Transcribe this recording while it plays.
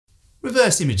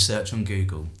Reverse image search on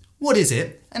Google. What is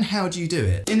it and how do you do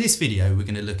it? In this video, we're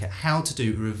going to look at how to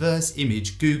do a reverse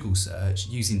image Google search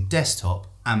using desktop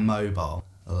and mobile.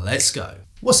 Let's go.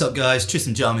 What's up guys,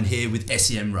 Tristan Jarman here with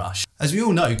Semrush. As we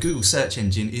all know, Google search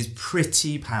engine is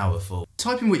pretty powerful.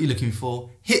 Type in what you're looking for,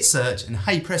 hit search, and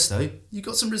hey presto, you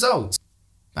got some results.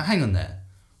 But hang on there,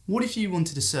 what if you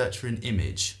wanted to search for an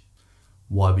image?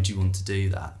 Why would you want to do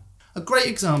that? A great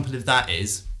example of that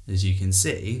is, as you can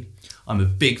see, I'm a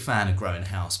big fan of growing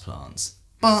houseplants,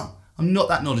 but I'm not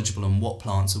that knowledgeable on what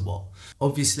plants are what.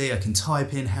 Obviously I can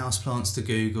type in houseplants to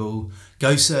Google,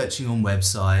 go searching on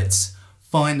websites,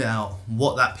 find out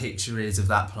what that picture is of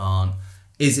that plant,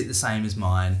 is it the same as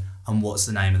mine, and what's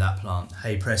the name of that plant.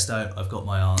 Hey presto, I've got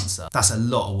my answer. That's a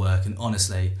lot of work and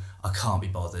honestly, I can't be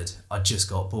bothered. I just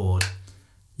got bored.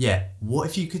 Yeah, what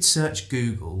if you could search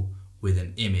Google with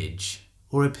an image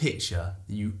or a picture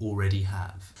that you already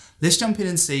have? Let's jump in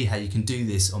and see how you can do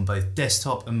this on both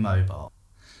desktop and mobile.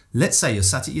 Let's say you're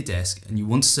sat at your desk and you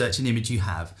want to search an image you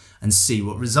have and see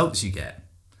what results you get.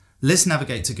 Let's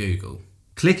navigate to Google.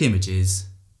 Click Images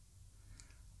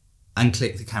and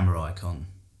click the camera icon.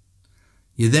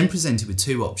 You're then presented with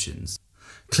two options.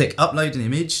 Click Upload an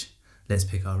image. Let's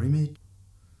pick our image.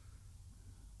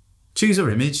 Choose our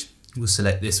image. We'll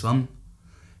select this one.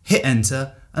 Hit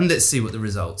Enter and let's see what the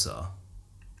results are.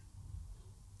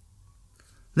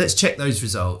 Let's check those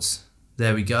results.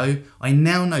 There we go. I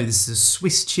now know this is a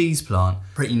Swiss cheese plant.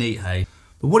 Pretty neat, hey?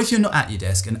 But what if you're not at your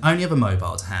desk and only have a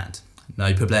mobile to hand?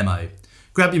 No problemo.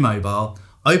 Grab your mobile,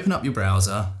 open up your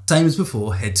browser, same as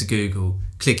before, head to Google,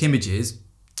 click Images.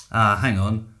 Hang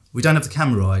on, we don't have the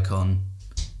camera icon.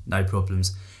 No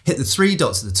problems. Hit the three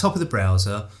dots at the top of the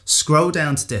browser, scroll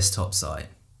down to desktop site.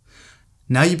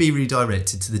 Now you'll be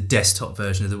redirected to the desktop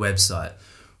version of the website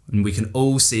and we can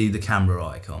all see the camera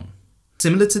icon.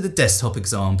 Similar to the desktop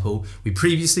example we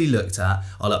previously looked at,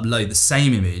 I'll upload the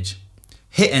same image,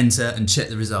 hit enter and check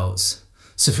the results.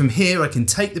 So from here I can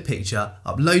take the picture,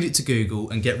 upload it to Google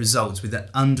and get results within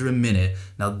under a minute.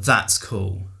 Now that's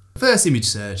cool. Reverse image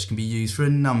search can be used for a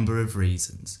number of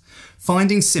reasons.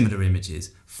 Finding similar images,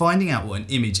 finding out what an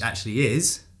image actually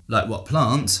is, like what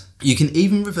plant. You can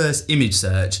even reverse image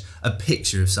search a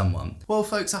picture of someone. Well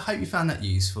folks, I hope you found that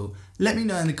useful. Let me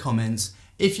know in the comments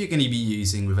if you're going to be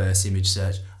using reverse image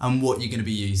search and what you're going to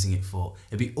be using it for.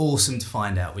 It'd be awesome to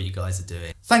find out what you guys are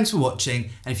doing. Thanks for watching,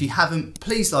 and if you haven't,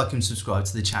 please like and subscribe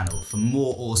to the channel for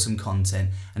more awesome content,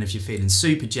 and if you're feeling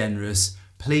super generous,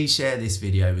 please share this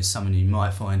video with someone who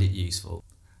might find it useful.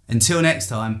 Until next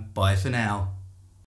time, bye for now.